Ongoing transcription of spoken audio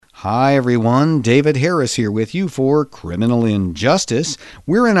Hi everyone, David Harris here with you for Criminal Injustice.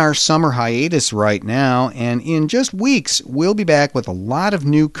 We're in our summer hiatus right now, and in just weeks, we'll be back with a lot of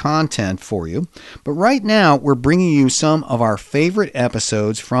new content for you. But right now, we're bringing you some of our favorite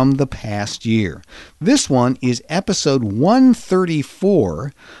episodes from the past year. This one is episode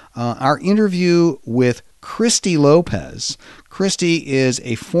 134, our interview with Christy Lopez. Christy is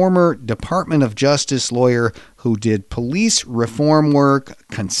a former Department of Justice lawyer who did police reform work,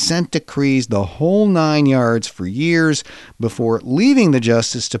 consent decrees, the whole 9 yards for years before leaving the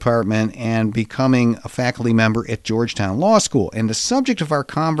Justice Department and becoming a faculty member at Georgetown Law School. And the subject of our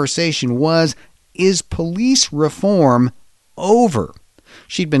conversation was, is police reform over?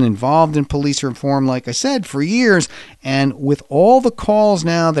 She'd been involved in police reform, like I said, for years, and with all the calls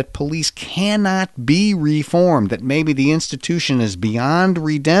now that police cannot be reformed, that maybe the institution is beyond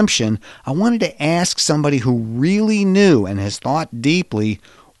redemption, I wanted to ask somebody who really knew and has thought deeply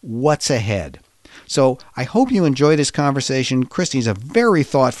what's ahead. So I hope you enjoy this conversation. Christy's a very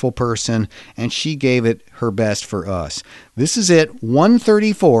thoughtful person, and she gave it her best for us. This is it.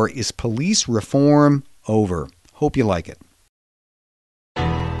 134, is police reform over? Hope you like it.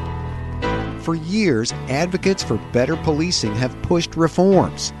 For years, advocates for better policing have pushed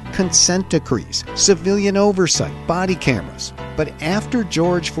reforms, consent decrees, civilian oversight, body cameras. But after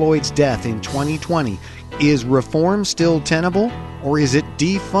George Floyd's death in 2020, is reform still tenable, or is it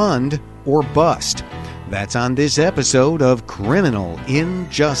defund or bust? That's on this episode of Criminal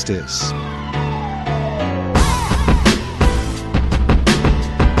Injustice.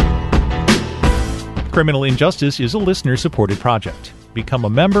 Criminal Injustice is a listener-supported project. Become a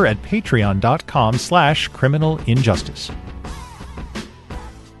member at patreon.com/criminalinjustice.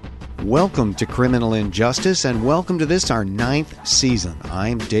 Welcome to Criminal Injustice, and welcome to this, our 9th season.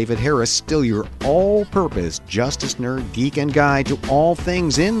 I'm David Harris, still your all-purpose justice nerd, geek, and guide to all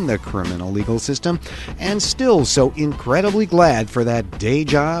things in the criminal legal system, and still so incredibly glad for that day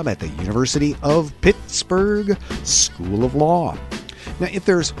job at the University of Pittsburgh School of Law. Now, if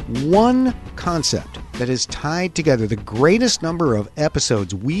there's one concept that has tied together the greatest number of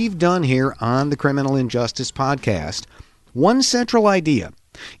episodes we've done here on the Criminal Injustice podcast, one central idea,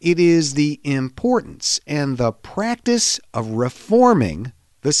 it is the importance and the practice of reforming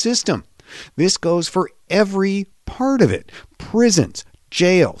the system. This goes for every part of it: prisons,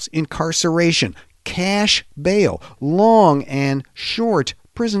 jails, incarceration, cash bail, long and short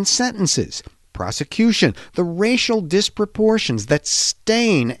prison sentences, prosecution, the racial disproportions that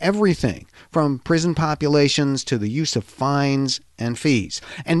stain everything from prison populations to the use of fines and fees.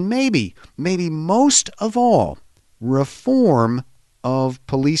 And maybe most of all, reform of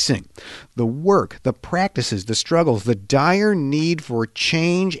policing. The work, the practices, the struggles, the dire need for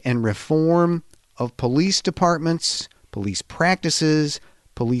change and reform of police departments, police practices,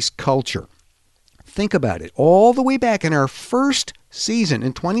 police culture. Think about it. All the way back in our first season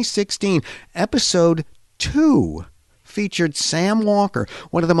in 2016, episode 2 featured Sam Walker,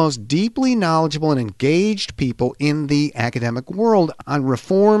 one of the most deeply knowledgeable and engaged people in the academic world, on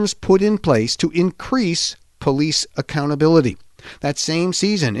reforms put in place to increase police accountability. That same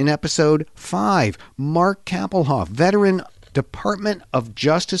season, in episode 5, Mark Kappelhoff, veteran Department of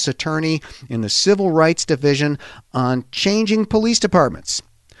Justice attorney in the Civil Rights Division, on changing police departments.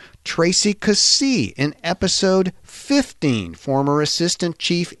 Tracy Cassee in episode 15, former assistant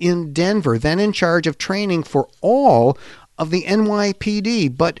chief in Denver, then in charge of training for all of the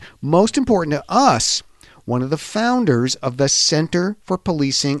NYPD, but most important to us, one of the founders of the Center for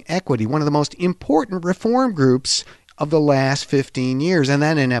Policing Equity, one of the most important reform groups of the last 15 years. And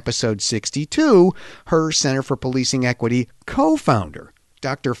then in episode 62, her Center for Policing Equity co-founder,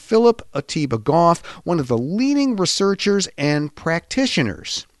 Dr. Philip Atiba Goff, one of the leading researchers and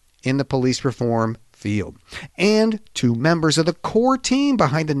practitioners in the police reform field, and 2 members of the core team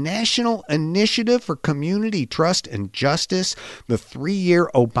behind the National Initiative for Community Trust and Justice, the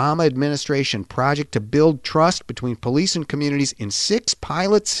 3-year Obama administration project to build trust between police and communities in 6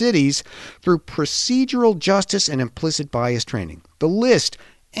 pilot cities through procedural justice and implicit bias training. The list,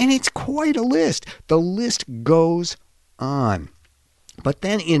 and it's quite a list, the list goes on. But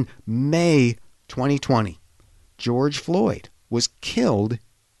then in May 2020, George Floyd was killed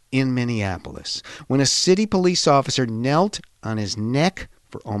in Minneapolis when a city police officer knelt on his neck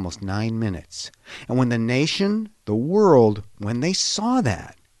for almost 9 minutes. And when the nation, the world, when they saw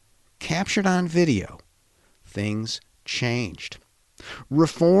that, captured on video, things changed.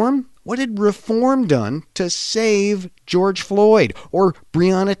 Reform? What had reform done to save George Floyd or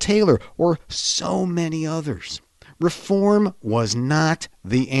Breonna Taylor or so many others? Reform was not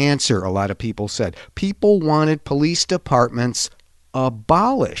the answer, a lot of people said. People wanted police departments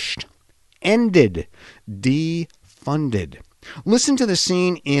abolished, ended, defunded. Listen to the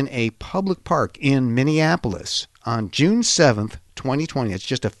scene in a public park in Minneapolis on June 7th, 2020. It's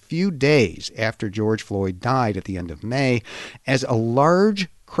just a few days after George Floyd died at the end of May, as a large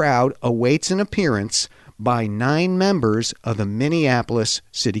crowd awaits an appearance by 9 members of the Minneapolis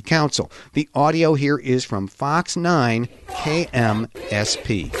City Council. The audio here is from Fox 9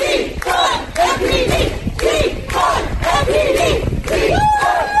 KMSP.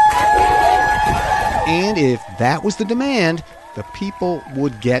 And if that was the demand, the people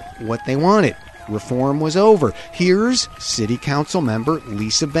would get what they wanted. Reform was over. Here's City Council member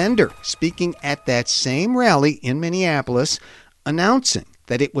Lisa Bender speaking at that same rally in Minneapolis, announcing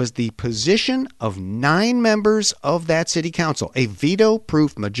that it was the position of 9 members of that city council, a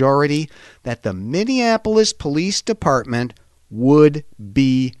veto-proof majority, that the Minneapolis Police Department would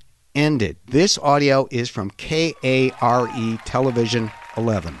be ended. This audio is from KARE Television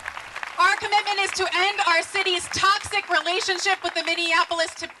 11. Our commitment is to end our city's toxic relationship with the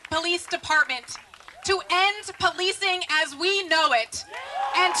Minneapolis Police Department, to end policing as we know it,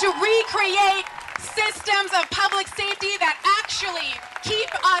 and to recreate systems of public safety that actually keep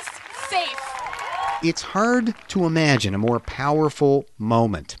us safe. It's hard to imagine a more powerful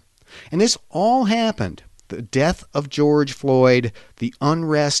moment. And this all happened. The death of George Floyd, the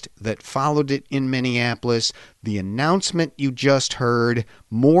unrest that followed it in Minneapolis, the announcement you just heard,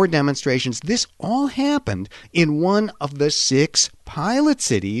 more demonstrations. This all happened in one of the 6 pilot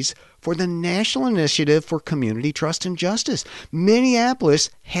cities for the National Initiative for Community Trust and Justice. Minneapolis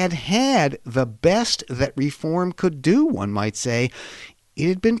had the best that reform could do, one might say. It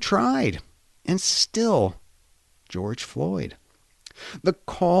had been tried, and still, George Floyd. The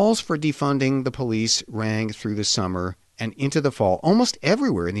calls for defunding the police rang through the summer and into the fall, almost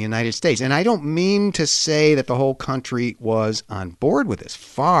everywhere in the United States. And I don't mean to say that the whole country was on board with this.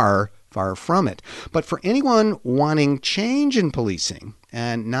 Far from it. But for anyone wanting change in policing,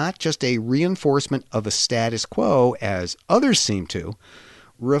 and not just a reinforcement of the status quo, as others seem to,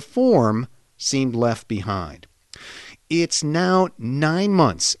 reform seemed left behind. It's now 9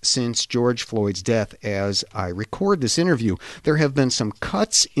 months since George Floyd's death as I record this interview. There have been some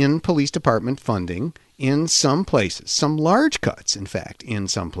cuts in police department funding in some places, some large cuts, in fact, in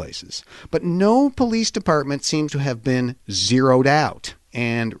some places. But no police department seems to have been zeroed out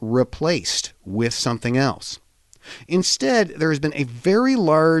and replaced with something else. Instead, there has been a very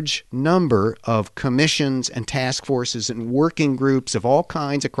large number of commissions and task forces and working groups of all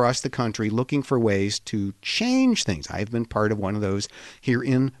kinds across the country looking for ways to change things. I've been part of one of those here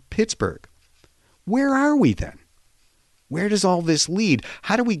in Pittsburgh. Where are we then? Where does all this lead?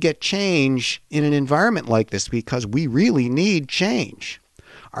 How do we get change in an environment like this? Because we really need change.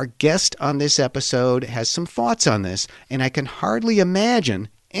 Our guest on this episode has some thoughts on this, and I can hardly imagine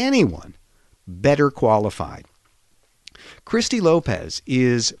anyone better qualified. Christy Lopez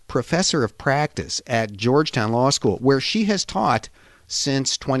is professor of practice at Georgetown Law School, where she has taught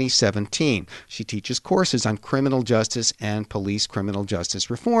since 2017. She teaches courses on criminal justice and police criminal justice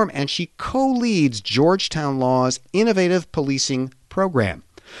reform, and she co-leads Georgetown Law's innovative policing program.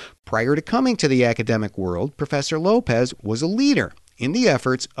 Prior to coming to the academic world, Professor Lopez was a leader in the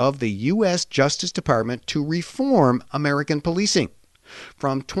efforts of the U.S. Justice Department to reform American policing.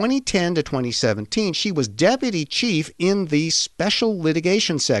 From 2010 to 2017, she was deputy chief in the Special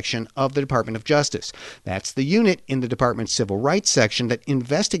Litigation Section of the Department of Justice. That's the unit in the department's Civil Rights Section that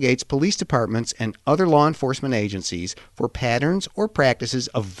investigates police departments and other law enforcement agencies for patterns or practices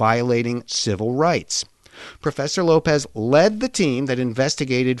of violating civil rights. Professor Lopez led the team that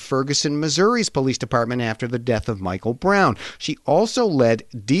investigated Ferguson, Missouri's police department after the death of Michael Brown. She also led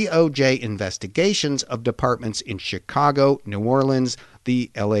DOJ investigations of departments in Chicago, New Orleans,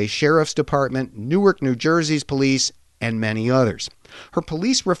 the LA Sheriff's Department, Newark, New Jersey's police, and many others. Her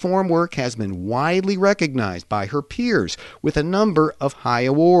police reform work has been widely recognized by her peers with a number of high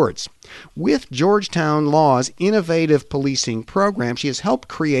awards. With Georgetown Law's innovative policing program, she has helped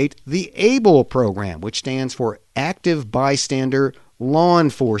create the ABLE program, which stands for Active Bystander Law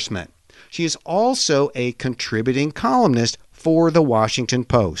Enforcement. She is also a contributing columnist for the Washington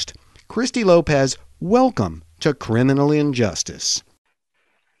Post. Christy Lopez, welcome to Criminal Injustice.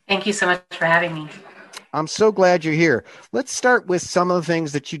 Thank you so much for having me. I'm so glad you're here. Let's start with some of the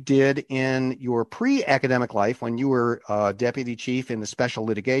things that you did in your pre-academic life when you were deputy chief in the Special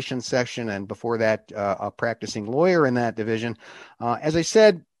Litigation Section, and before that, a practicing lawyer in that division. As I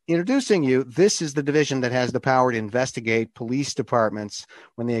said, introducing you, this is the division that has the power to investigate police departments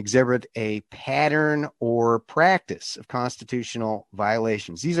when they exhibit a pattern or practice of constitutional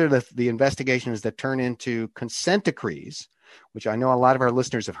violations. These are the investigations that turn into consent decrees which I know a lot of our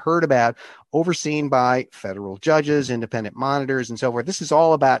listeners have heard about, overseen by federal judges, independent monitors, and so forth. This is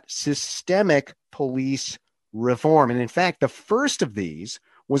all about systemic police reform. And in fact, the first of these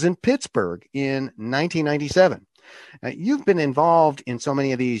was in Pittsburgh in 1997. You've been involved in so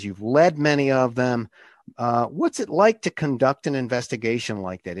many of these. You've led many of them. What's it like to conduct an investigation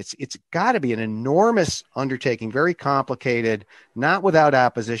like that? It's got to be an enormous undertaking, very complicated, not without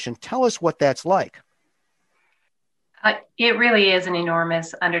opposition. Tell us what that's like. It really is an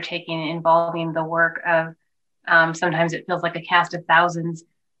enormous undertaking involving the work of, sometimes it feels like a cast of thousands.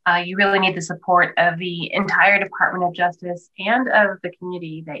 You really need the support of the entire Department of Justice and of the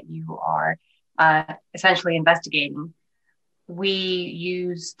community that you are essentially investigating. We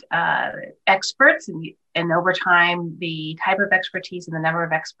used experts, and over time, the type of expertise and the number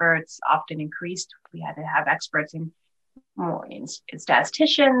of experts often increased. We had to have experts in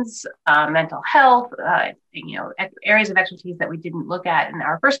statisticians, mental health, areas of expertise that we didn't look at in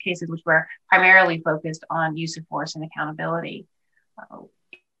our first cases, which were primarily focused on use of force and accountability.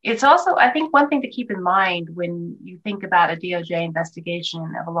 It's also, I think, one thing to keep in mind when you think about a DOJ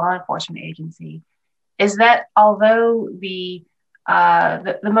investigation of a law enforcement agency is that although the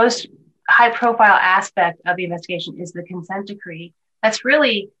most high-profile aspect of the investigation is the consent decree, that's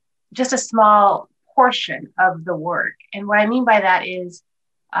really just a small portion of the work. And what I mean by that is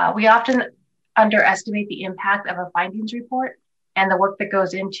we often underestimate the impact of a findings report and the work that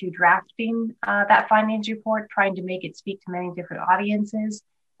goes into drafting that findings report, trying to make it speak to many different audiences,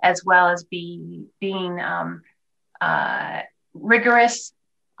 as well as being rigorous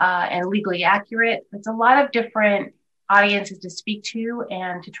and legally accurate. It's a lot of different audiences to speak to,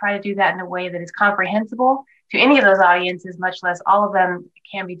 and to try to do that in a way that is comprehensible to any of those audiences, much less all of them,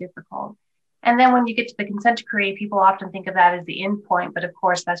 can be difficult. And then when you get to the consent decree, people often think of that as the end point, but of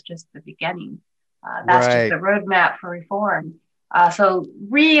course, that's just the beginning. That's right. Just the roadmap for reform. So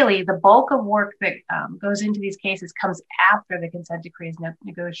really, the bulk of work that goes into these cases comes after the consent decree is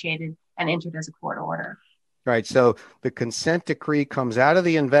negotiated and entered as a court order. Right. So the consent decree comes out of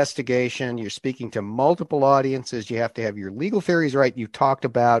the investigation. You're speaking to multiple audiences. You have to have your legal theories right. You talked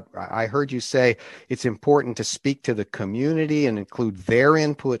about, I heard you say it's important to speak to the community and include their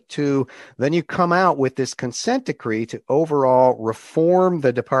input too. Then you come out with this consent decree to overall reform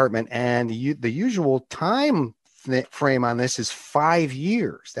the department. And the usual time frame on this is 5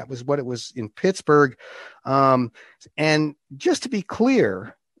 years. That was what it was in Pittsburgh. And just to be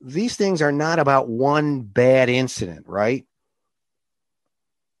clear, these things are not about one bad incident, right?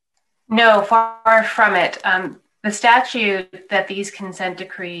 No, far from it. The statute that these consent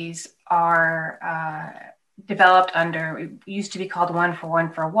decrees are developed under, it used to be called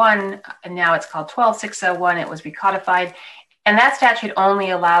 14141, and now it's called 12601. It was recodified. And that statute only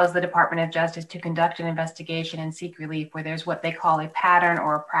allows the Department of Justice to conduct an investigation and seek relief where there's what they call a pattern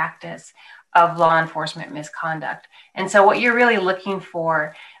or a practice of law enforcement misconduct. And so what you're really looking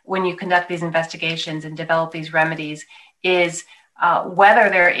for when you conduct these investigations and develop these remedies is whether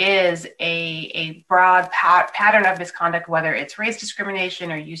there is a broad pattern of misconduct, whether it's race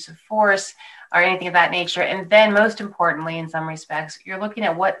discrimination or use of force or anything of that nature. And then most importantly, in some respects, you're looking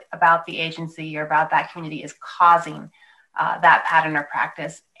at what about the agency or about that community is causing that pattern or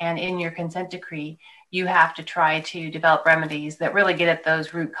practice. And in your consent decree, you have to try to develop remedies that really get at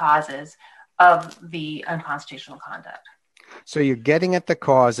those root causes of the unconstitutional conduct. So you're getting at the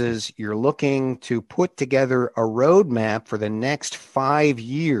causes, you're looking to put together a roadmap for the next 5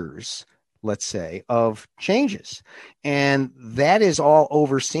 years, let's say, of changes. And that is all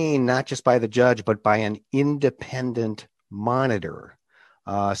overseen not just by the judge, but by an independent monitor.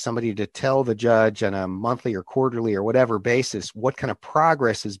 Somebody to tell the judge on a monthly or quarterly or whatever basis what kind of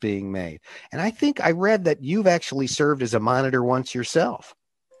progress is being made. And I think I read that you've actually served as a monitor once yourself.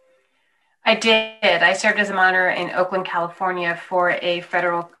 I did. I served as a monitor in Oakland, California for a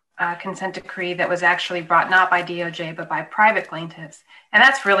federal consent decree that was actually brought not by DOJ, but by private plaintiffs. And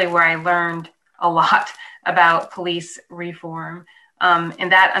that's really where I learned a lot about police reform.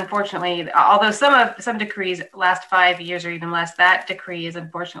 And that, unfortunately, although some decrees last 5 years or even less, that decree is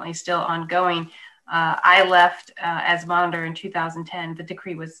unfortunately still ongoing. I left as monitor in 2010. The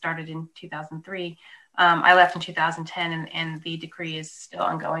decree was started in 2003. I left in 2010, and the decree is still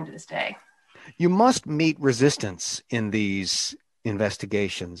ongoing to this day. You must meet resistance in these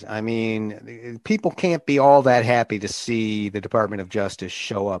investigations. I mean, people can't be all that happy to see the Department of Justice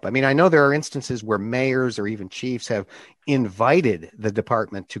show up. I mean, I know there are instances where mayors or even chiefs have invited the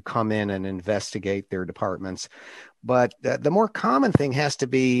department to come in and investigate their departments. But the more common thing has to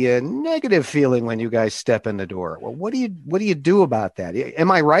be a negative feeling when you guys step in the door. Well, what do you do about that? Am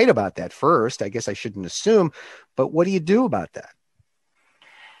I right about that first? I guess I shouldn't assume, but what do you do about that?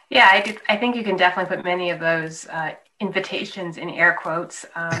 Yeah, I think you can definitely put many of those invitations in air quotes.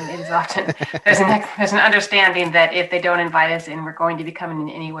 It's often there's an understanding that if they don't invite us in, we're going to be coming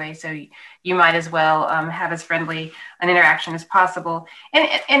in anyway. So you might as well have as friendly an interaction as possible.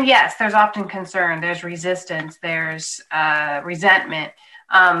 And yes, there's often concern, there's resistance, there's resentment.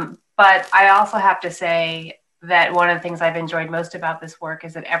 But I also have to say that one of the things I've enjoyed most about this work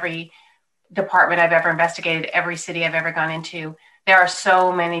is that every department I've ever investigated, every city I've ever gone into, there are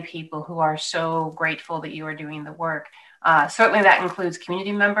so many people who are so grateful that you are doing the work. Certainly that includes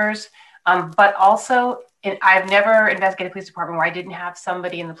community members, but also I've never investigated a police department where I didn't have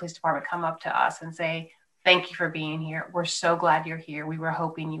somebody in the police department come up to us and say, thank you for being here. We're so glad you're here. We were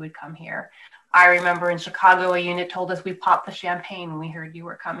hoping you would come here. I remember in Chicago, a unit told us we popped the champagne when we heard you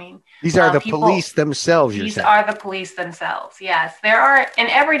were coming. These are the police themselves, you're saying? These are the police themselves, yes. There are, in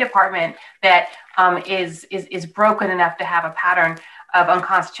every department that is broken enough to have a pattern of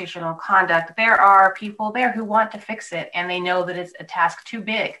unconstitutional conduct, there are people there who want to fix it, and they know that it's a task too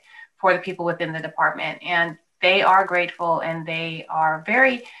big for the people within the department. And they are grateful, and they're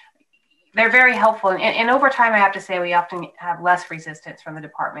very helpful. And over time, I have to say, we often have less resistance from the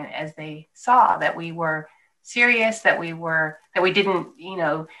department as they saw that we were serious, that we didn't,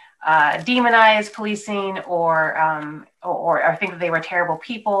 demonize policing or think that they were terrible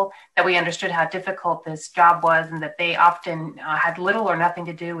people, that we understood how difficult this job was, and that they often had little or nothing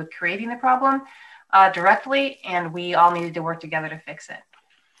to do with creating the problem directly, and we all needed to work together to fix it.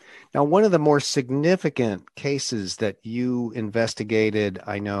 Now, one of the more significant cases that you investigated,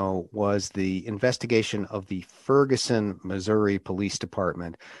 I know, was the investigation of the Ferguson, Missouri Police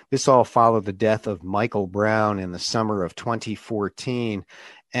Department. This all followed the death of Michael Brown in the summer of 2014.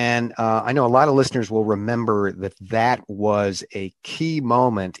 And I know a lot of listeners will remember that was a key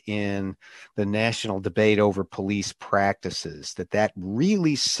moment in the national debate over police practices, that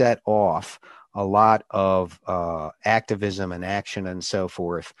really set off a lot of activism and action and so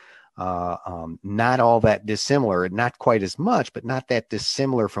forth. Not all that dissimilar, not quite as much, but not that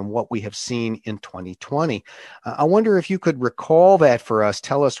dissimilar from what we have seen in 2020. I wonder if you could recall that for us,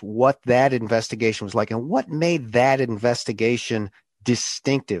 tell us what that investigation was like and what made that investigation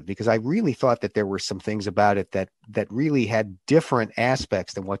distinctive, because I really thought that there were some things about it that really had different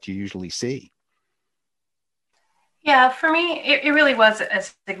aspects than what you usually see. Yeah, for me, it really was a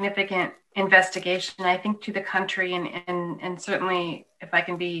significant investigation, I think, to the country, and certainly, if I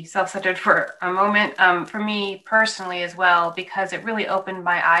can be self-centered for a moment, for me personally as well, because it really opened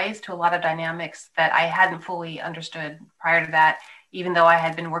my eyes to a lot of dynamics that I hadn't fully understood prior to that, even though I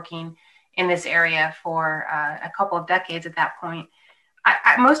had been working in this area for a couple of decades at that point.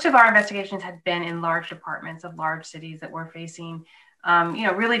 Most of our investigations had been in large departments of large cities that were facing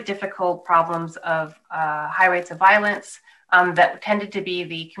really difficult problems of high rates of violence that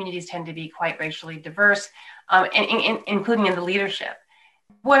the communities tend to be quite racially diverse, including in the leadership.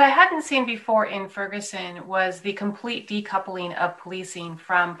 What I hadn't seen before in Ferguson was the complete decoupling of policing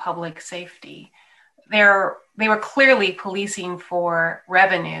from public safety. They were clearly policing for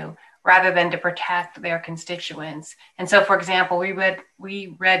revenue rather than to protect their constituents. And so, for example,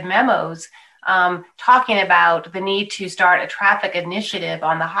 we read memos talking about the need to start a traffic initiative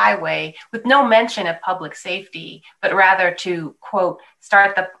on the highway with no mention of public safety, but rather to, quote,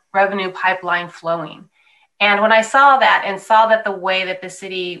 start the revenue pipeline flowing. And when I saw that and saw that the way that the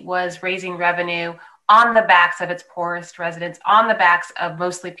city was raising revenue on the backs of its poorest residents, on the backs of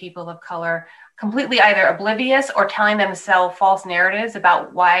mostly people of color, completely either oblivious or telling themselves false narratives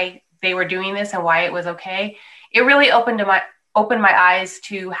about why they were doing this and why it was okay, it really opened my eyes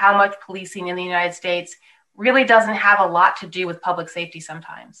to how much policing in the United States really doesn't have a lot to do with public safety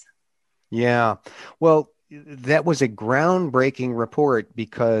sometimes. Yeah. Well, that was a groundbreaking report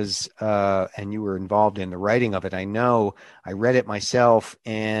because, and you were involved in the writing of it. I know I read it myself,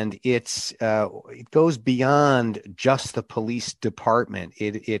 and it goes beyond just the police department.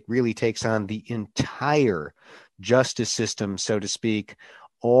 It really takes on the entire justice system, so to speak,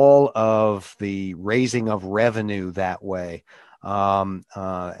 all of the raising of revenue that way. As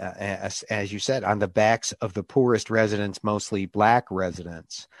you said, on the backs of the poorest residents, mostly Black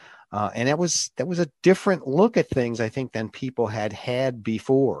residents. And that was a different look at things, I think, than people had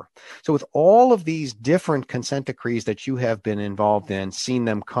before. So with all of these different consent decrees that you have been involved in, seen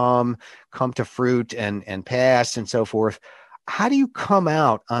them come to fruit and pass and so forth, how do you come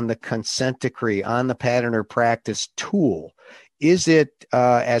out on the consent decree, on the pattern or practice tool Is it,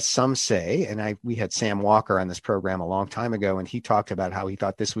 as some say, and we had Sam Walker on this program a long time ago, and he talked about how he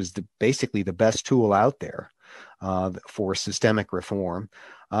thought this was basically the best tool out there for systemic reform,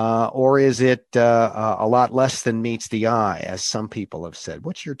 or is it a lot less than meets the eye, as some people have said?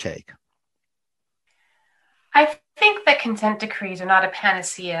 What's your take? I think that consent decrees are not a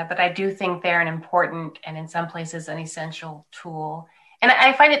panacea, but I do think they're an important and in some places an essential tool. And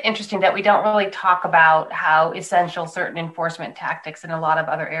I find it interesting that we don't really talk about how essential certain enforcement tactics in a lot of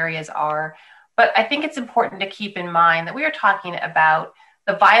other areas are. But I think it's important to keep in mind that we are talking about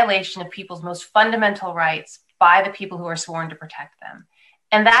the violation of people's most fundamental rights by the people who are sworn to protect them.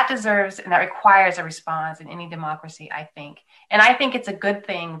 And that deserves and that requires a response in any democracy, I think. And I think it's a good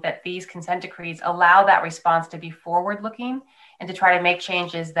thing that these consent decrees allow that response to be forward-looking and to try to make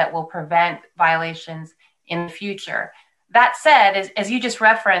changes that will prevent violations in the future. That said, as you just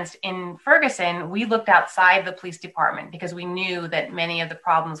referenced, in Ferguson, we looked outside the police department because we knew that many of the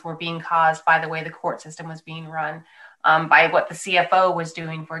problems were being caused by the way the court system was being run, by what the CFO was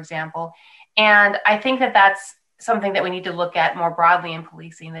doing, for example. And I think that that's something that we need to look at more broadly in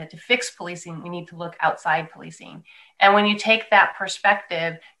policing, that to fix policing, we need to look outside policing. And when you take that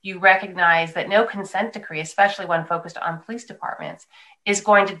perspective, you recognize that no consent decree, especially one focused on police departments, is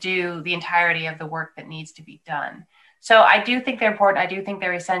going to do the entirety of the work that needs to be done. So I do think they're important. I do think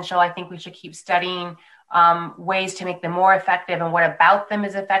they're essential. I think we should keep studying ways to make them more effective and what about them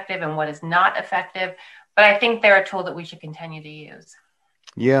is effective and what is not effective. But I think they're a tool that we should continue to use.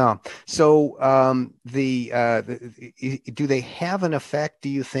 Yeah. So do they have an effect, do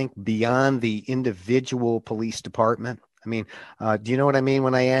you think, beyond the individual police department? I mean, do you know what I mean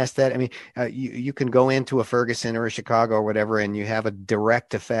when I ask that? I mean, you can go into a Ferguson or a Chicago or whatever, and you have a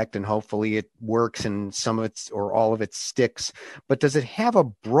direct effect, and hopefully it works and some of it or all of it sticks. But does it have a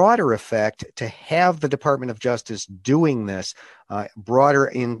broader effect to have the Department of Justice doing this broader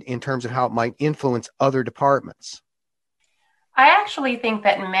in terms of how it might influence other departments? I actually think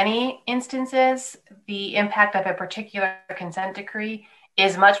that in many instances, the impact of a particular consent decree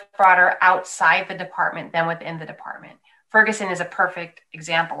is much broader outside the department than within the department. Ferguson is a perfect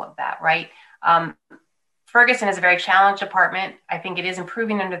example of that, right? Ferguson is a very challenged department. I think it is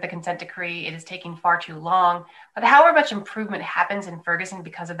improving under the consent decree. It is taking far too long. But however much improvement happens in Ferguson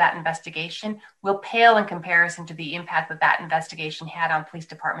because of that investigation will pale in comparison to the impact that that investigation had on police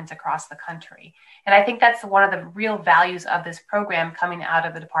departments across the country. And I think that's one of the real values of this program coming out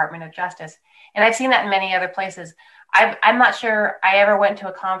of the Department of Justice. And I've seen that in many other places. I'm not sure I ever went to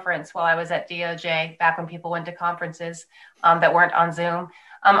a conference while I was at DOJ, back when people went to conferences that weren't on Zoom.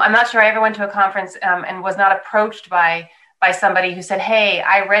 I'm not sure I ever went to a conference and was not approached by somebody who said, "Hey,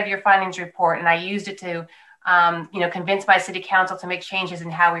 I read your findings report and I used it to convince my city council to make changes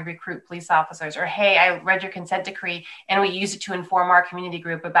in how we recruit police officers." Or, "Hey, I read your consent decree and we used it to inform our community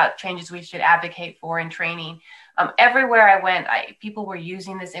group about changes we should advocate for in training." Everywhere I went, people were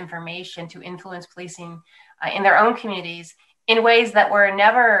using this information to influence policing in their own communities in ways that were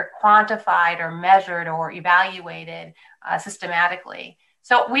never quantified or measured or evaluated systematically.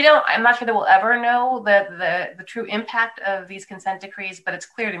 So I'm not sure that we'll ever know the true impact of these consent decrees, but it's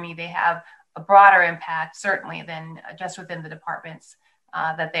clear to me they have a broader impact, certainly, than just within the departments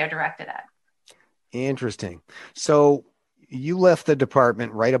that they're directed at. Interesting. So you left the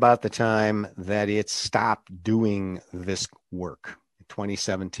department right about the time that it stopped doing this work. In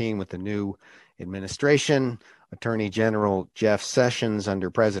 2017, with the new administration, Attorney General Jeff Sessions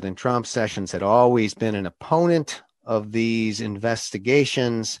under President Trump. Sessions had always been an opponent of these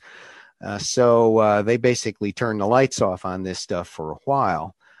investigations. So they basically turned the lights off on this stuff for a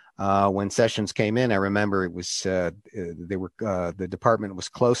while. When Sessions came in, I remember it was the department was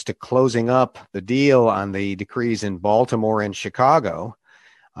close to closing up the deal on the decrees in Baltimore and Chicago.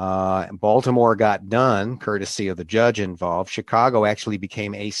 Baltimore got done courtesy of the judge involved. Chicago actually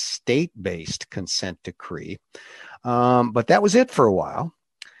became a state-based consent decree. But that was it for a while.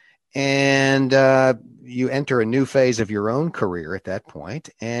 And you enter a new phase of your own career at that point.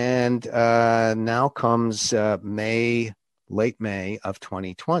 And now comes late May of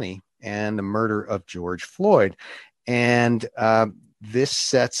 2020 and the murder of George Floyd. And this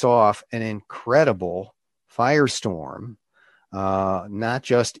sets off an incredible firestorm, not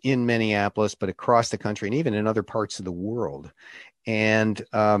just in Minneapolis, but across the country and even in other parts of the world. And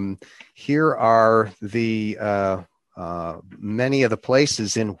here are the many of the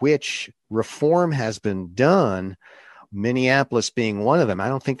places in which reform has been done, Minneapolis being one of them. I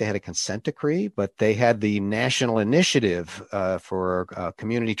don't think they had a consent decree, but they had the National Initiative for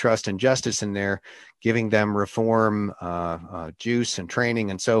Community Trust and Justice in there, giving them reform juice and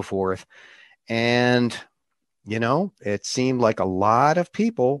training and so forth. And It seemed like a lot of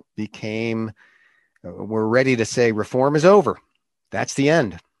people were ready to say reform is over. That's the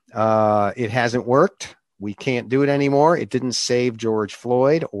end. It hasn't worked. We can't do it anymore. It didn't save George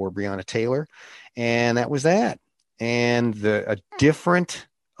Floyd or Breonna Taylor. And that was that. And a different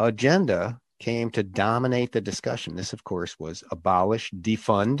agenda came to dominate the discussion. This, of course, was abolish,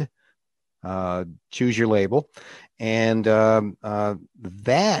 defund, choose your label. And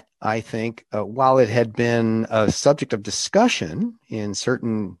that, I think, while it had been a subject of discussion in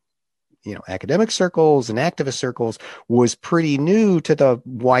certain academic circles and activist circles, was pretty new to the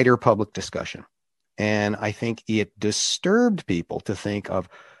wider public discussion. And I think it disturbed people to think of,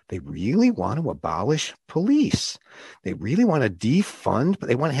 they really want to abolish police. They really want to defund, but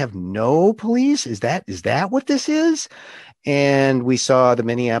they want to have no police. Is that what this is? And we saw the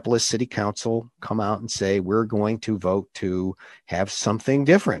Minneapolis City Council come out and say, we're going to vote to have something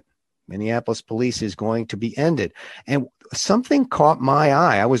different. Minneapolis police is going to be ended. And something caught my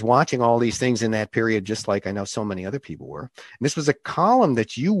eye. I was watching all these things in that period, just like I know so many other people were. And this was a column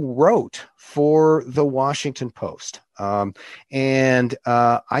that you wrote for the Washington Post. And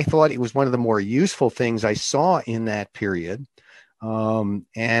I thought it was one of the more useful things I saw in that period. And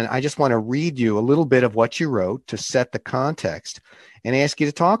I just want to read you a little bit of what you wrote to set the context and ask you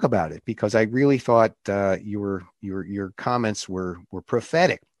to talk about it, because I really thought your comments were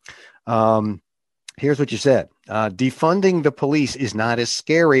prophetic. Here's what you said. Defunding the police is not as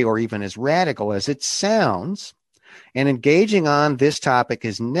scary or even as radical as it sounds, and engaging on this topic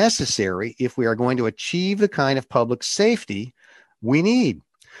is necessary if we are going to achieve the kind of public safety we need.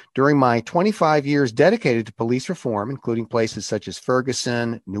 During my 25 years dedicated to police reform, including places such as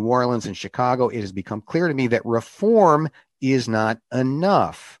Ferguson, New Orleans, and Chicago, it has become clear to me that reform is not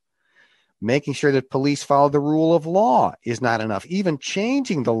enough. Making sure that police follow the rule of law is not enough. Even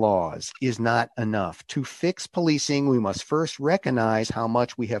changing the laws is not enough. To fix policing, we must first recognize how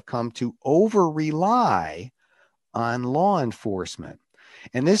much we have come to over-rely on law enforcement.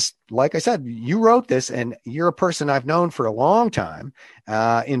 And this, like I said, you wrote this, and you're a person I've known for a long time,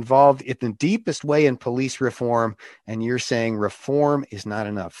 involved in the deepest way in police reform, and you're saying reform is not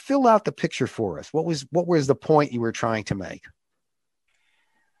enough. Fill out the picture for us. What was the point you were trying to make?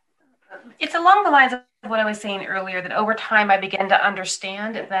 It's along the lines of what I was saying earlier, that over time I began to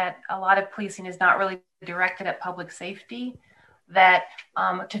understand that a lot of policing is not really directed at public safety, that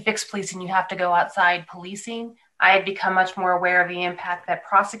to fix policing, you have to go outside policing. I had become much more aware of the impact that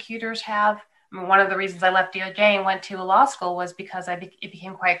prosecutors have. I mean, one of the reasons I left DOJ and went to law school was because it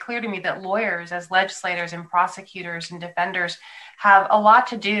became quite clear to me that lawyers, as legislators and prosecutors and defenders, have a lot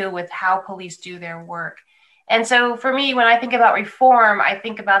to do with how police do their work. And so for me, when I think about reform, I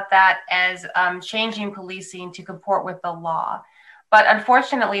think about that as changing policing to comport with the law. But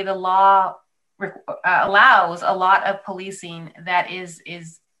unfortunately, the law allows a lot of policing that is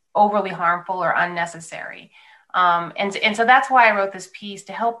overly harmful or unnecessary. And so that's why I wrote this piece,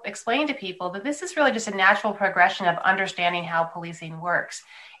 to help explain to people that this is really just a natural progression of understanding how policing works.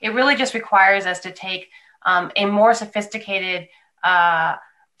 It really just requires us to take a more sophisticated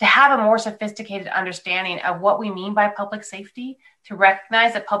understanding of what we mean by public safety, to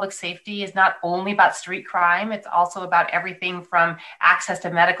recognize that public safety is not only about street crime, it's also about everything from access to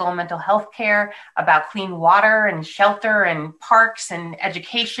medical and mental health care, about clean water and shelter and parks and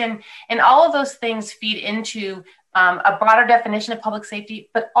education. And all of those things feed into a broader definition of public safety,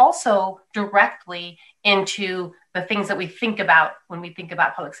 but also directly into the things that we think about when we think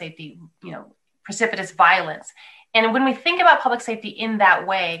about public safety, precipitous violence. And when we think about public safety in that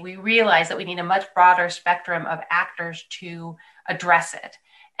way, we realize that we need a much broader spectrum of actors to address it.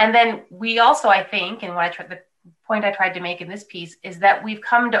 And then we also, I think, and the point I tried to make in this piece is that we've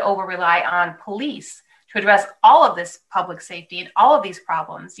come to over-rely on police to address all of this public safety and all of these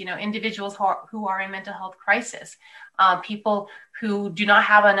problems. Individuals who are in mental health crisis, people who do not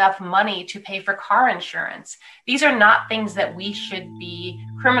have enough money to pay for car insurance. These are not things that we should be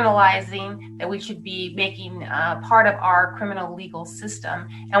criminalizing, that we should be making part of our criminal legal system.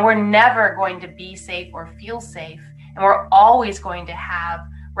 And we're never going to be safe or feel safe. And we're always going to have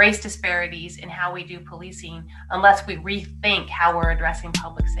race disparities in how we do policing unless we rethink how we're addressing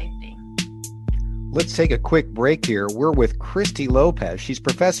public safety. Let's take a quick break here. We're with Christy Lopez. She's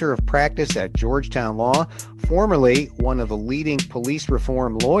professor of practice at Georgetown Law, formerly one of the leading police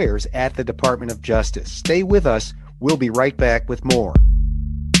reform lawyers at the Department of Justice. Stay with us. We'll be right back with more.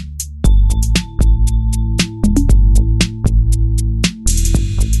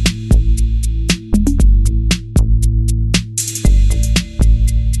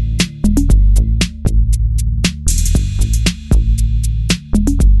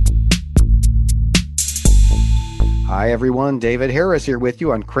 Hi, everyone. David Harris here with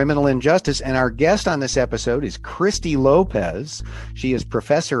you on Criminal Injustice. And our guest on this episode is Christy Lopez. She is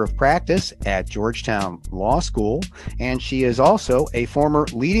professor of practice at Georgetown Law School, and she is also a former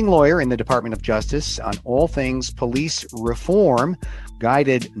leading lawyer in the Department of Justice on all things police reform,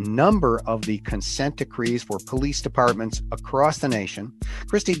 guided number of the consent decrees for police departments across the nation.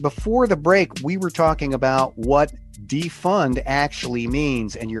 Christy, before the break, we were talking about what defund actually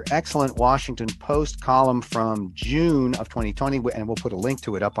means, and your excellent Washington Post column from June of 2020, and we'll put a link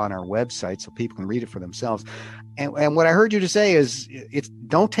to it up on our website so people can read it for themselves. And what I heard you to say is,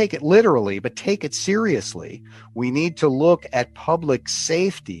 don't take it literally, but take it seriously. We need to look at public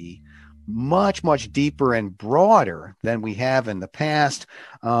safety much, much deeper and broader than we have in the past.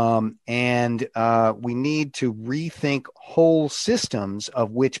 And we need to rethink whole systems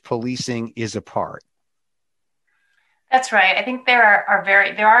of which policing is a part. That's right. I think there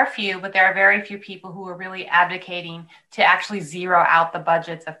are a few, but there are very few people who are really advocating to actually zero out the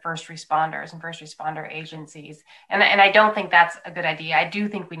budgets of first responders and first responder agencies. And I don't think that's a good idea. I do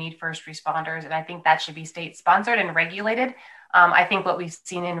think we need first responders, and I think that should be state sponsored and regulated. I think what we've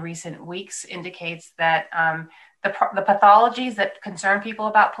seen in recent weeks indicates that the pathologies that concern people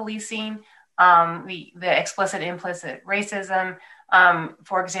about policing, the explicit, implicit racism,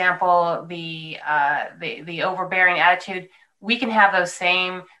 for example, the overbearing attitude, we can have those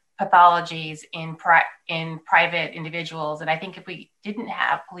same pathologies in private individuals. And I think if we didn't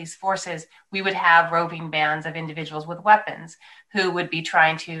have police forces, we would have roving bands of individuals with weapons who would be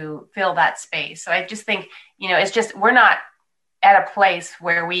trying to fill that space. So I just think, it's just, we're not at a place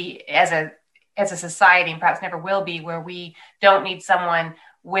where we, as a society, and perhaps never will be, where we don't need someone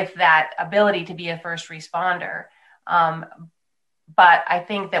with that ability to be a first responder. But I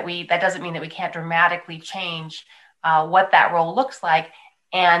think that that doesn't mean that we can't dramatically change what that role looks like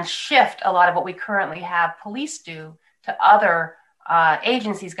and shift a lot of what we currently have police do to other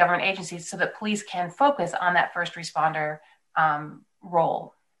agencies, government agencies, so that police can focus on that first responder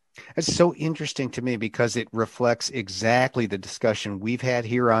role. It's so interesting to me because it reflects exactly the discussion we've had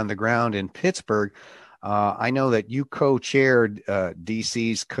here on the ground in Pittsburgh. I know that you co-chaired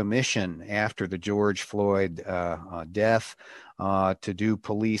DC's commission after the George Floyd death to do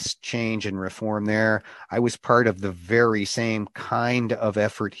police change and reform there. I was part of the very same kind of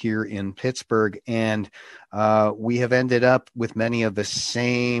effort here in Pittsburgh, and we have ended up with many of the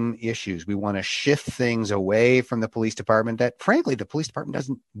same issues. We want to shift things away from the police department that, frankly, the police department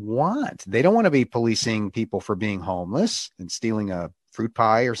doesn't want. They don't want to be policing people for being homeless and stealing a fruit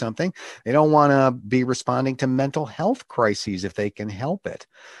pie or something. They don't want to be responding to mental health crises if they can help it.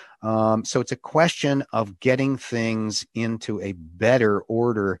 So it's a question of getting things into a better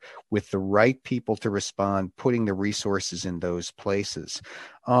order with the right people to respond, putting the resources in those places.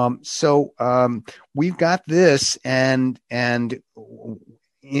 So we've got this, and in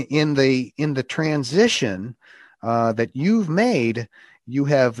the transition that you've made, you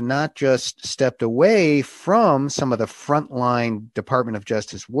have not just stepped away from some of the frontline Department of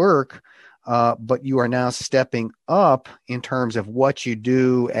Justice work, but you are now stepping up in terms of what you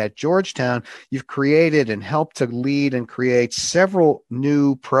do at Georgetown. You've created and helped to lead and create several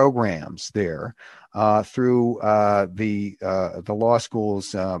new programs there through the law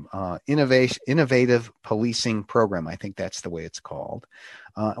school's innovative policing program. I think that's the way it's called.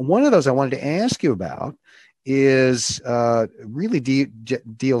 One of those I wanted to ask you about is really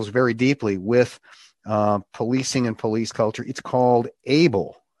deals very deeply with policing and police culture. It's called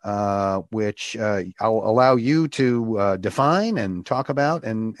ABLE. Which I'll allow you to define and talk about.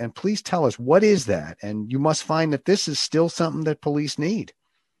 And please tell us, what is that? And you must find that this is still something that police need.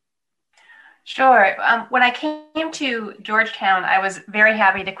 Sure. When I came to Georgetown, I was very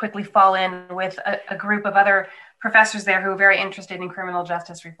happy to quickly fall in with a group of other professors there who are very interested in criminal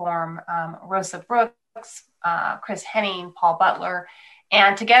justice reform, Rosa Brooks, Chris Henning, Paul Butler.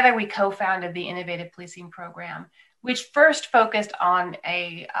 And together we co-founded the Innovative Policing Program, which first focused on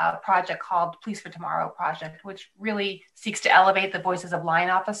a project called Police for Tomorrow Project, which really seeks to elevate the voices of line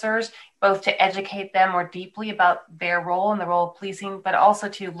officers, both to educate them more deeply about their role and the role of policing, but also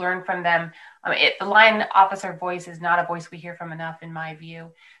to learn from them. The line officer voice is not a voice we hear from enough, in my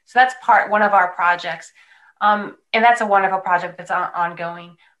view. So that's one of our projects. And that's a wonderful project that's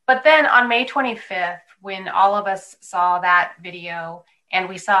ongoing. But then on May 25th, when all of us saw that video, and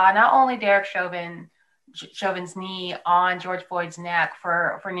we saw not only Derek Chauvin's knee on George Floyd's neck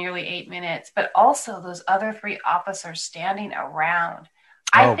for nearly 8 minutes, but also those other 3 officers standing around.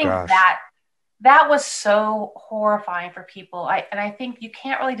 I think that was so horrifying for people. And I think you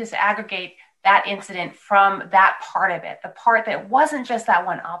can't really disaggregate that incident from that part of it, the part that wasn't just that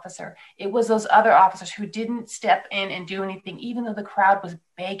one officer. It was those other officers who didn't step in and do anything, even though the crowd was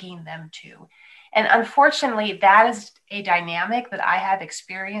begging them to. And unfortunately, that is a dynamic that I have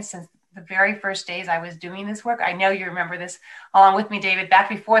experienced since the very first days I was doing this work. I know you remember this along with me, David, back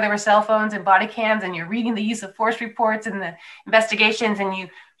before there were cell phones and body cams, and you're reading the use of force reports and the investigations, and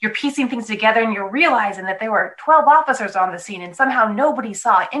you're piecing things together, and you're realizing that there were 12 officers on the scene and somehow nobody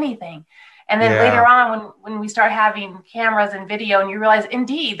saw anything. And then later on, when we start having cameras and video, and you realize,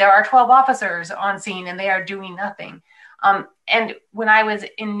 indeed, there are 12 officers on scene and they are doing nothing. And when I was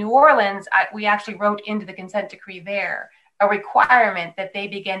in New Orleans, we actually wrote into the consent decree there a requirement that they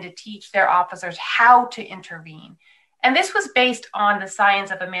begin to teach their officers how to intervene. And this was based on the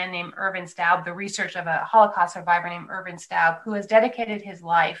science of a man named Ervin Staub, the research of a Holocaust survivor named Ervin Staub, who has dedicated his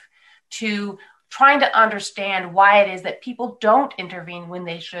life to trying to understand why it is that people don't intervene when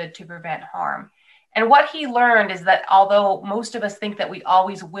they should to prevent harm. And what he learned is that although most of us think that we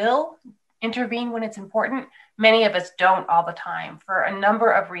always will intervene when it's important, many of us don't all the time for a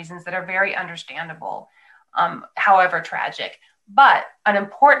number of reasons that are very understandable, however tragic. But an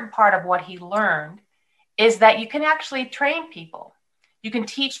important part of what he learned is that you can actually train people. You can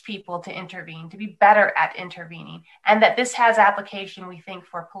teach people to intervene, to be better at intervening, and that this has application, we think,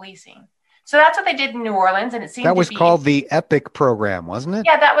 for policing. So that's what they did in New Orleans, and it seemed that was called the EPIC program, wasn't it?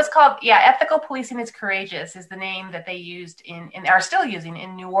 Yeah, that was called, Ethical Policing is Courageous is the name that they used in are still using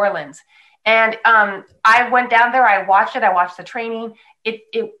in New Orleans. And I went down there, I watched the training.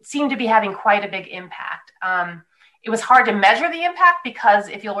 It seemed to be having quite a big impact. It was hard to measure the impact because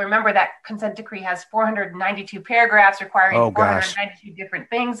if you'll remember, that consent decree has 492 paragraphs requiring 492 different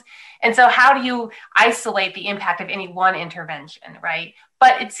things. And so how do you isolate the impact of any one intervention, right?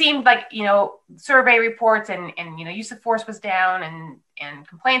 But it seemed like, survey reports and use of force was down and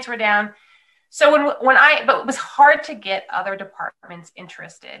complaints were down. So but it was hard to get other departments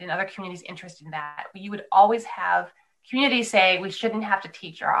interested and other communities interested in that. You would always have communities say we shouldn't have to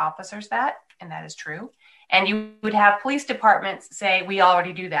teach our officers that, and that is true. And you would have police departments say we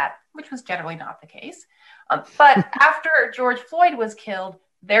already do that, which was generally not the case. But after George Floyd was killed,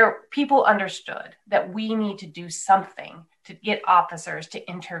 people understood that we need to do something to get officers to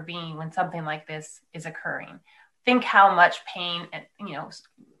intervene when something like this is occurring. Think how much pain and,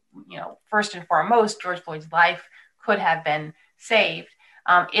 first and foremost, George Floyd's life could have been saved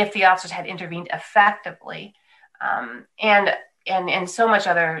if the officers had intervened effectively. And so much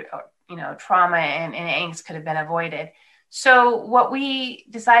other, trauma and angst could have been avoided. So what we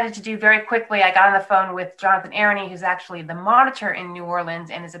decided to do very quickly, I got on the phone with Jonathan Aroney, who's actually the monitor in New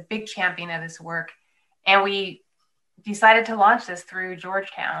Orleans and is a big champion of this work. And we decided to launch this through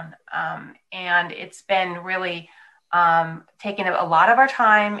Georgetown. And it's been really taken a lot of our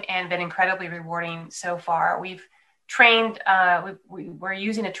time and been incredibly rewarding so far. We've trained, we're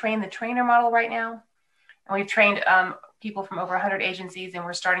using a train the trainer model right now. And we've trained people from over 100 agencies, and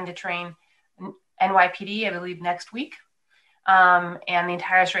we're starting to train NYPD, I believe, next week, and the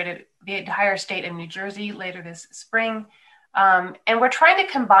entire state of New Jersey later this spring. And we're trying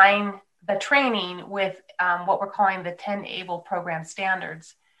to combine the training with what we're calling the 10 ABLE program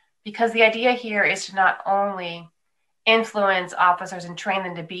standards, because the idea here is to not only influence officers and train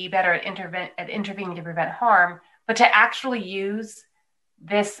them to be better at intervening to prevent harm, but to actually use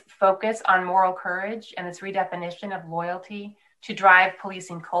this focus on moral courage and this redefinition of loyalty to drive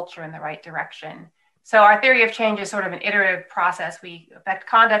policing culture in the right direction. So our theory of change is sort of an iterative process. We affect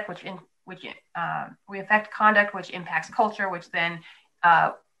conduct, which impacts culture, which then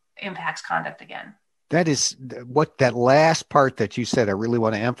impacts conduct again. That is what that last part that you said, I really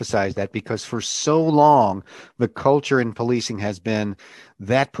want to emphasize that, because for so long, the culture in policing has been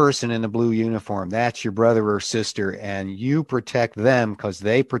that person in a blue uniform, that's your brother or sister, and you protect them because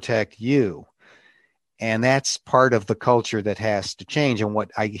they protect you. And that's part of the culture that has to change. And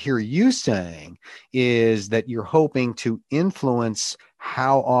what I hear you saying is that you're hoping to influence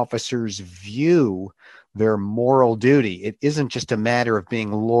how officers view their moral duty. It isn't just a matter of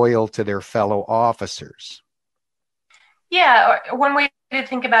being loyal to their fellow officers. Yeah, one way to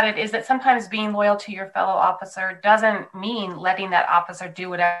think about it is that sometimes being loyal to your fellow officer doesn't mean letting that officer do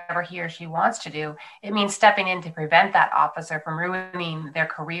whatever he or she wants to do. It means stepping in to prevent that officer from ruining their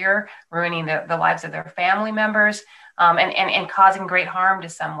career, ruining the lives of their family members, and causing great harm to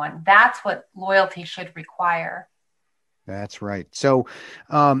someone. That's what loyalty should require. That's right. So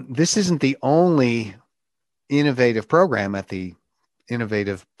this isn't the only innovative program at the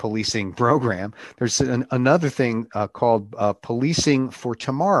Innovative Policing Program. There's another thing called Policing for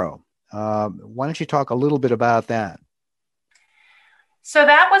Tomorrow. Why don't you talk a little bit about that? So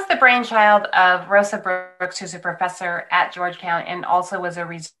that was the brainchild of Rosa Brooks, who's a professor at Georgetown and also was a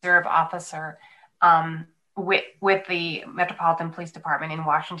reserve officer with the Metropolitan Police Department in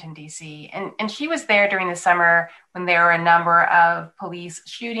Washington, D.C. And she was there during the summer when there were a number of police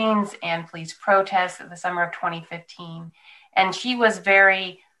shootings and police protests in the summer of 2015. And she was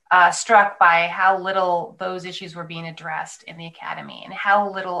very struck by how little those issues were being addressed in the academy and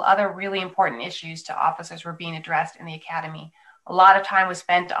how little other really important issues to officers were being addressed in the academy. A lot of time was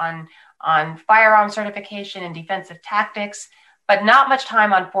spent on firearm certification and defensive tactics, but not much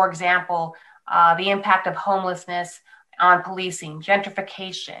time on, for example, the impact of homelessness on policing,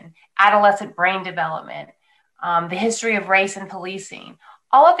 gentrification, adolescent brain development, the history of race in policing,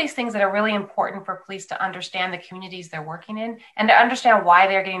 all of these things that are really important for police to understand the communities they're working in and to understand why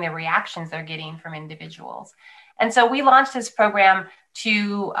they're getting the reactions they're getting from individuals. And so we launched this program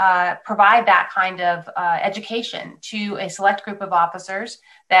to provide that kind of education to a select group of officers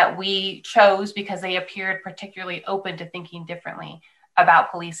that we chose because they appeared particularly open to thinking differently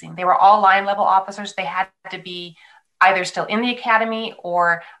about policing. They were all line level officers. They had to be either still in the academy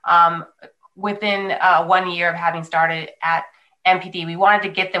or within 1 year of having started at MPD. We wanted to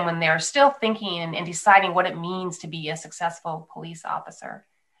get them when they're still thinking and deciding what it means to be a successful police officer.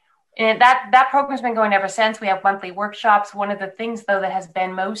 And that program's been going ever since. We have monthly workshops. One of the things, though, that has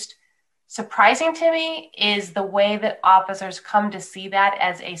been most surprising to me is the way that officers come to see that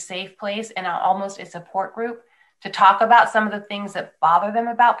as a safe place and almost a support group to talk about some of the things that bother them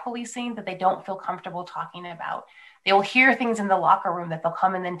about policing that they don't feel comfortable talking about. They will hear things in the locker room that they'll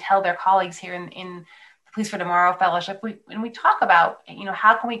come and then tell their colleagues here in the Police for Tomorrow Fellowship. And we talk about,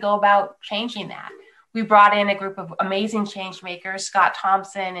 how can we go about changing that? We brought in a group of amazing change makers, Scott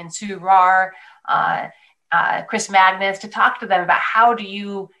Thompson and Sue Rahr, Chris Magnus, to talk to them about how do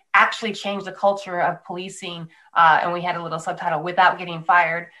you actually change the culture of policing. And we had a little subtitle, Without Getting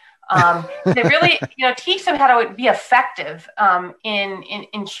Fired. They really, teach them how to be effective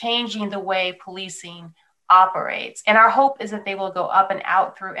in changing the way policing operates. And our hope is that they will go up and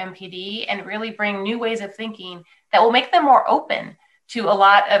out through MPD and really bring new ways of thinking that will make them more open to a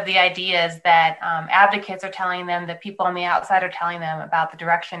lot of the ideas that advocates are telling them, that people on the outside are telling them about the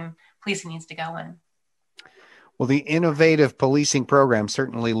direction policing needs to go in. Well, the innovative policing program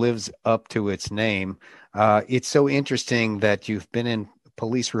certainly lives up to its name. It's so interesting that you've been in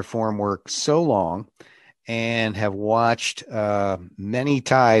police reform work so long and have watched many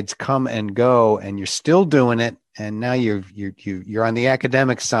tides come and go, and you're still doing it. And now you're on the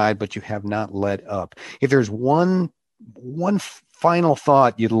academic side, but you have not let up. If there's one final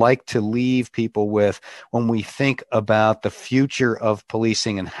thought you'd like to leave people with when we think about the future of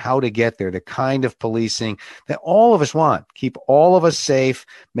policing and how to get there, the kind of policing that all of us want, keep all of us safe,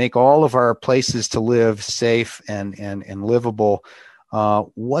 make all of our places to live safe and livable.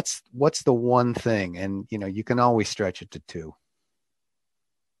 What's the one thing? And, you can always stretch it to two.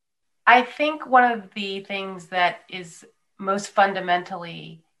 I think one of the things that is most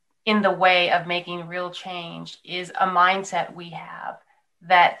fundamentally in the way of making real change is a mindset we have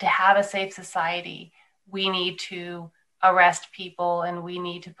that to have a safe society, we need to arrest people and we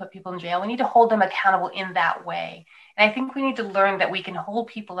need to put people in jail. We need to hold them accountable in that way. And I think we need to learn that we can hold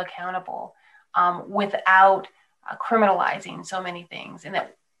people accountable without criminalizing so many things, and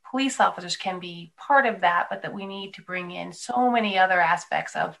that police officers can be part of that, but that we need to bring in so many other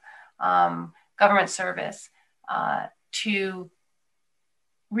aspects of government service to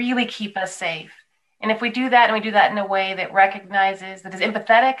really keep us safe. And if we do that, and we do that in a way that recognizes, that is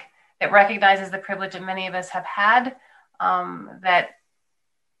empathetic, that recognizes the privilege that many of us have had, that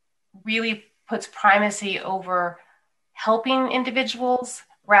really puts primacy over helping individuals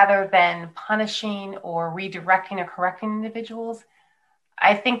rather than punishing or redirecting or correcting individuals,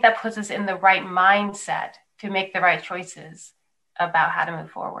 I think that puts us in the right mindset to make the right choices about how to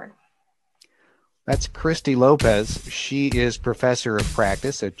move forward. That's Christy Lopez. She is professor of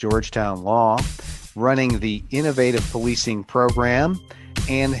practice at Georgetown Law, running the Innovative Policing Program,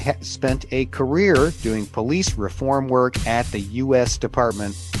 and spent a career doing police reform work at the U.S.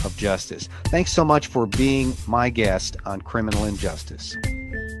 Department of Justice. Thanks so much for being my guest on Criminal Injustice.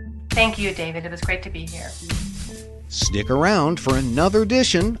 Thank you, David. It was great to be here. Stick around for another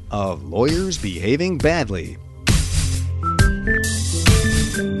edition of Lawyers Behaving Badly.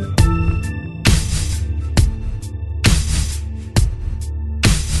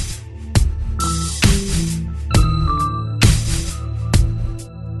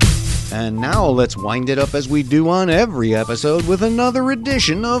 And now let's wind it up as we do on every episode with another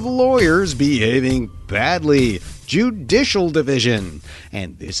edition of Lawyers Behaving Badly. Judicial Division.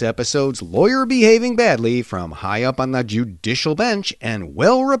 And this episode's lawyer behaving badly from high up on the judicial bench and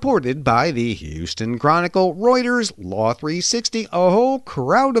well reported by the Houston Chronicle, Reuters, Law 360, a whole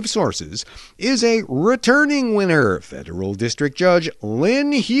crowd of sources, is a returning winner, Federal District Judge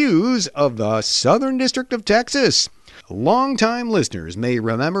Lynn Hughes of the Southern District of Texas. Longtime listeners may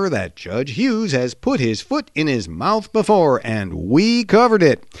remember that Judge Hughes has put his foot in his mouth before, and we covered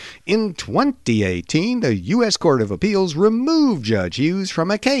it. In 2018, the U.S. Court of Appeals removed Judge Hughes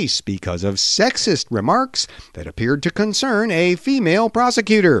from a case because of sexist remarks that appeared to concern a female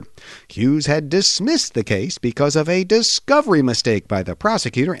prosecutor. Hughes had dismissed the case because of a discovery mistake by the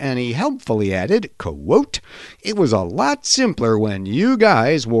prosecutor, and he helpfully added, quote, "It was a lot simpler when you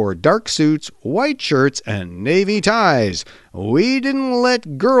guys wore dark suits, white shirts, and navy ties. We didn't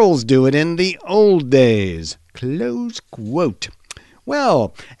let girls do it in the old days." Close quote.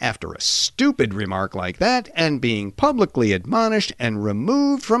 Well, after a stupid remark like that and being publicly admonished and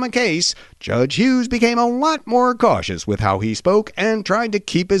removed from a case, Judge Hughes became a lot more cautious with how he spoke and tried to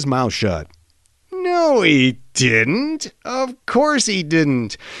keep his mouth shut. No, he didn't. Of course he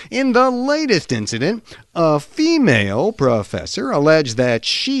didn't. In the latest incident, a female professor alleged that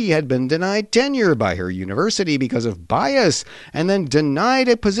she had been denied tenure by her university because of bias and then denied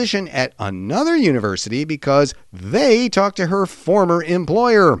a position at another university because they talked to her former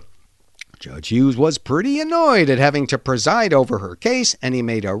employer. Judge Hughes was pretty annoyed at having to preside over her case, and he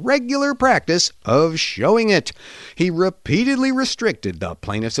made a regular practice of showing it. He repeatedly restricted the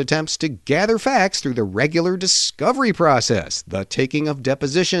plaintiff's attempts to gather facts through the regular discovery process, the taking of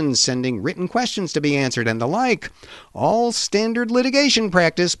depositions, sending written questions to be answered, and the like. All standard litigation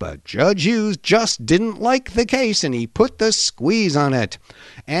practice, but Judge Hughes just didn't like the case, and he put the squeeze on it.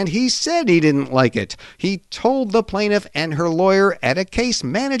 And he said he didn't like it. He told the plaintiff and her lawyer at a case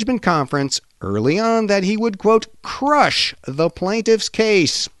management conference early on that he would, quote, crush the plaintiff's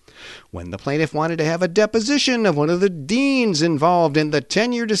case. When the plaintiff wanted to have a deposition of one of the deans involved in the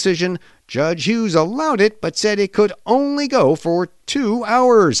tenure decision, Judge Hughes allowed it but said it could only go for 2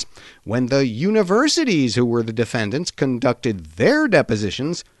 hours. When the universities who were the defendants conducted their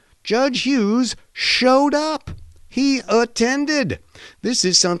depositions, Judge Hughes showed up. He attended. This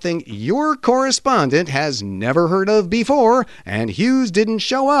is something your correspondent has never heard of before, and Hughes didn't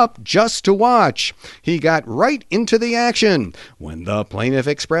show up just to watch. He got right into the action. When the plaintiff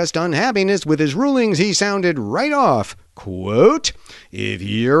expressed unhappiness with his rulings, he sounded right off. Quote, "If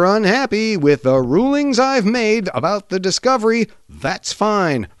you're unhappy with the rulings I've made about the discovery, that's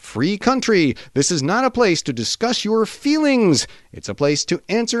fine. Free country. This is not a place to discuss your feelings. It's a place to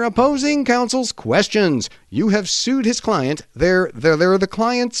answer opposing counsel's questions. You have sued his client. They're the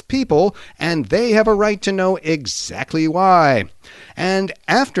client's people, and they have a right to know exactly why." And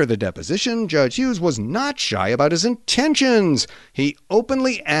after the deposition, Judge Hughes was not shy about his intentions. He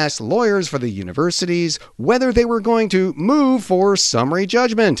openly asked lawyers for the universities whether they were going to move for summary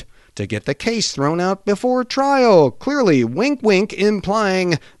judgment to get the case thrown out before trial, clearly wink wink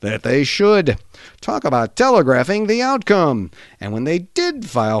implying that they should. Talk about telegraphing the outcome. And when they did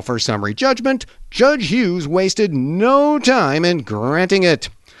file for summary judgment, Judge Hughes wasted no time in granting it.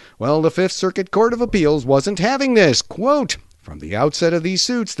 Well, the Fifth Circuit Court of Appeals wasn't having this. Quote, "From the outset of these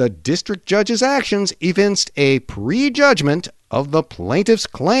suits, the district judge's actions evinced a prejudgment of the plaintiff's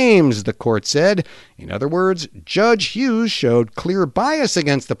claims," the court said. In other words, Judge Hughes showed clear bias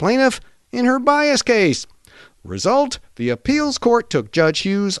against the plaintiff in her bias case. Result, the appeals court took Judge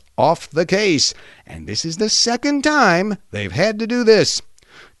Hughes off the case. And this is the second time they've had to do this.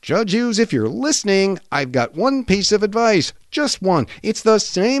 Judge Hughes, if you're listening, I've got one piece of advice. Just one. It's the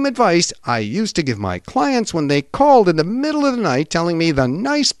same advice I used to give my clients when they called in the middle of the night telling me the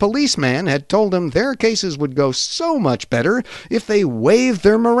nice policeman had told them their cases would go so much better if they waived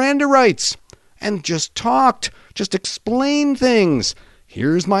their Miranda rights and just talked, just explained things.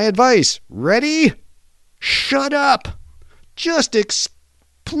 Here's my advice. Ready? Shut up. Just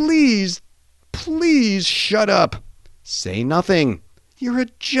please shut up. Say nothing. You're a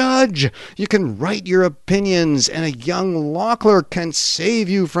judge. You can write your opinions, and a young law clerk can save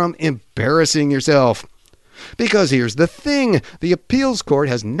you from embarrassing yourself. Because here's the thing. The appeals court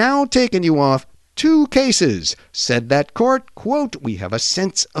has now taken you off 2 cases. Said that court, quote, "We have a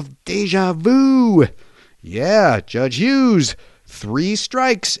sense of déjà vu." Yeah, Judge Hughes, 3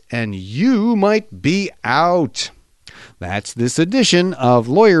 strikes, and you might be out. That's this edition of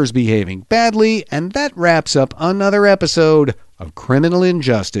Lawyers Behaving Badly, and that wraps up another episode of Criminal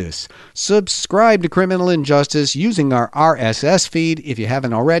Injustice. Subscribe to Criminal Injustice using our RSS feed if you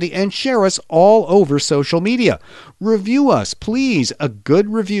haven't already, and share us all over social media. Review us, please. A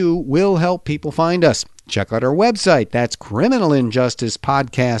good review will help people find us. Check out our website. That's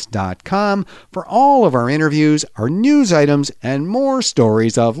criminalinjusticepodcast.com for all of our interviews, our news items, and more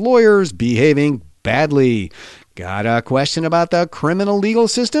stories of lawyers behaving badly. Got a question about the criminal legal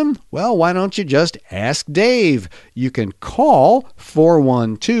system? Well, why don't you just ask Dave? You can call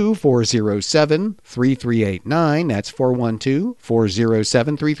 412-407-3389. That's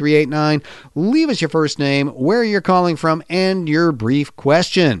 412-407-3389. Leave us your first name, where you're calling from, and your brief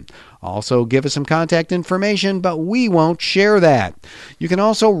question. Also, give us some contact information, but we won't share that. You can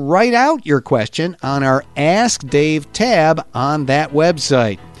also write out your question on our Ask Dave tab on that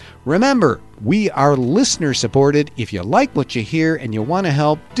website. Remember, we are listener supported. If you like what you hear and you want to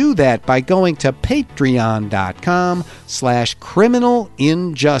help, do that by going to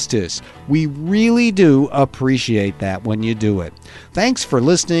patreon.com/criminalinjustice. We really do appreciate that when you do it. Thanks for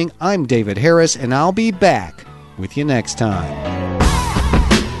listening. I'm David Harris, and I'll be back with you next time.